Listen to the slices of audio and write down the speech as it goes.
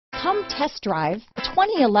Come test drive the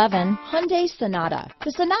 2011 Hyundai Sonata.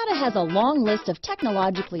 The Sonata has a long list of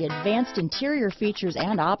technologically advanced interior features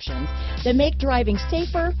and options that make driving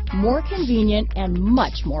safer, more convenient, and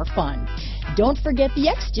much more fun. Don't forget the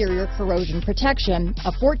exterior corrosion protection,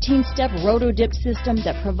 a 14-step roto-dip system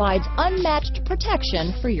that provides unmatched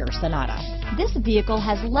protection for your Sonata. This vehicle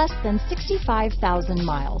has less than 65,000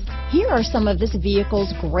 miles. Here are some of this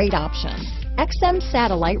vehicle's great options: XM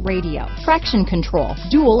satellite radio, traction control,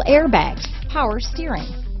 dual airbags, power steering,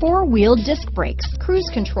 four-wheel disc brakes, cruise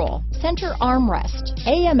control, center armrest,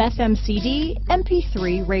 AM/FM CD,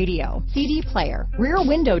 MP3 radio, CD player, rear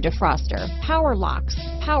window defroster, power locks,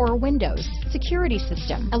 power windows, security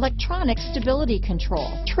system, electronic stability control,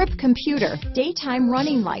 trip computer, daytime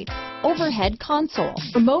running lights, overhead console,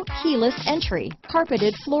 remote keyless entry,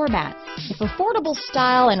 carpeted floor mats. If affordable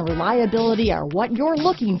style and reliability are what you're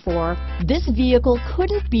looking for, this vehicle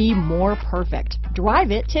couldn't be more perfect. Drive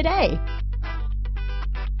it today.